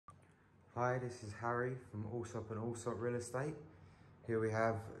Hi, this is Harry from Allsop and Allsop Real Estate. Here we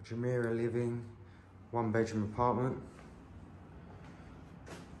have Jumeirah living, 1-bedroom apartment.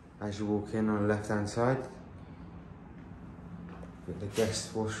 As you walk in on the left hand side, got the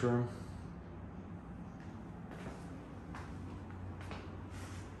guest washroom.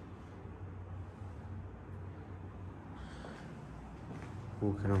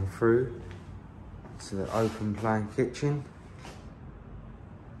 Walking on through to the open plan kitchen.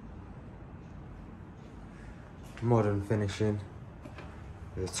 Modern finishing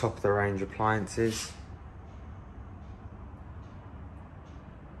with the top of the range appliances.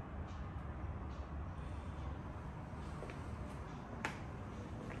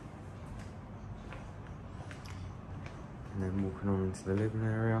 And then walking on into the living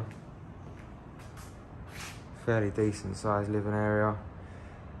area. Fairly decent sized living area.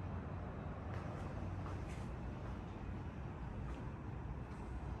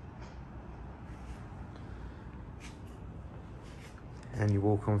 And you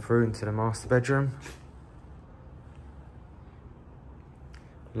walk on through into the master bedroom.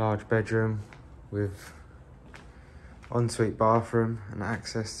 Large bedroom with ensuite bathroom and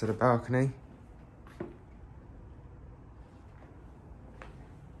access to the balcony.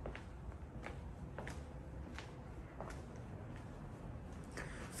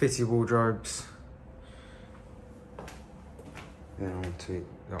 Fitted wardrobes. Then onto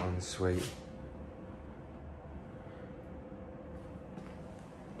the ensuite.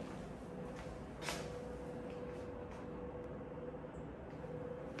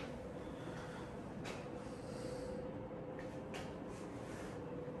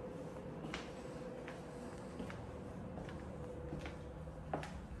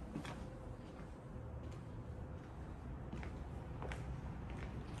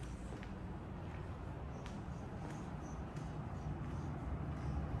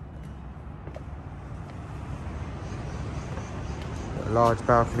 Large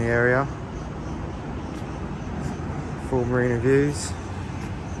balcony area, full marina views,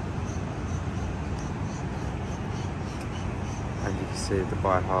 and you can see the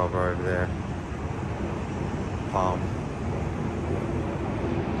Dubai Harbour over there, Palm.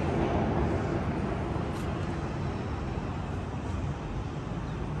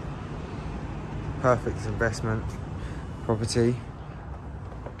 Perfect investment property,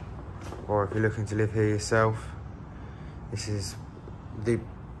 or if you're looking to live here yourself, this is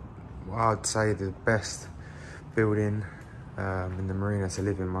I'd say the best building in the marina to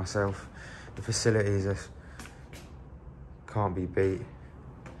live in myself. The facilities can't be beat.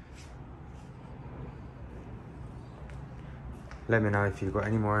 Let me know if you've got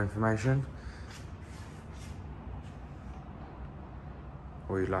any more information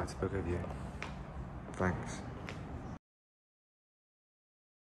or you'd like to book a view. Thanks.